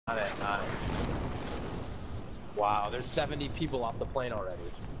On it. Wow, there's 70 people off the plane already.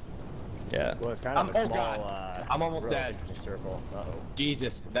 Yeah. Well, it's kind of a oh small, god, I'm almost dead. Circle. Uh-oh.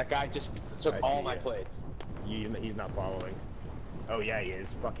 Jesus, that guy just took all my plates. He's not following. Oh yeah, he is.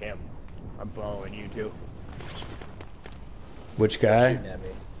 Fuck him. I'm following you too. Which guy? Shooting at me.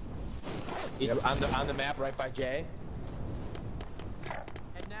 He's on the map right by Jay.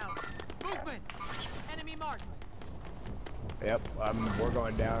 Head now. Movement. Enemy marked. Yep, we're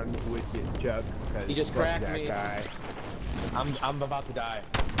going down with you, Chuck. He just cracked that me. Guy. I'm about to die.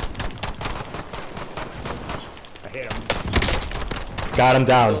 I hit him. Got him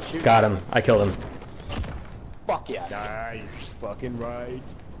down. Got him. I killed him. Fuck yeah. Nice. Fucking right.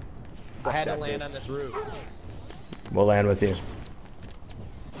 I had to land on this roof. We'll land with you.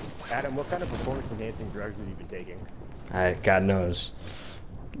 Adam, what kind of performance-enhancing drugs have you been taking? God knows.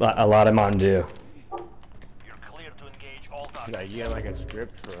 A lot of Mountain Dew. You're clear to engage all targets. You get like a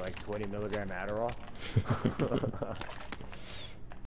script for like 20 milligram Adderall?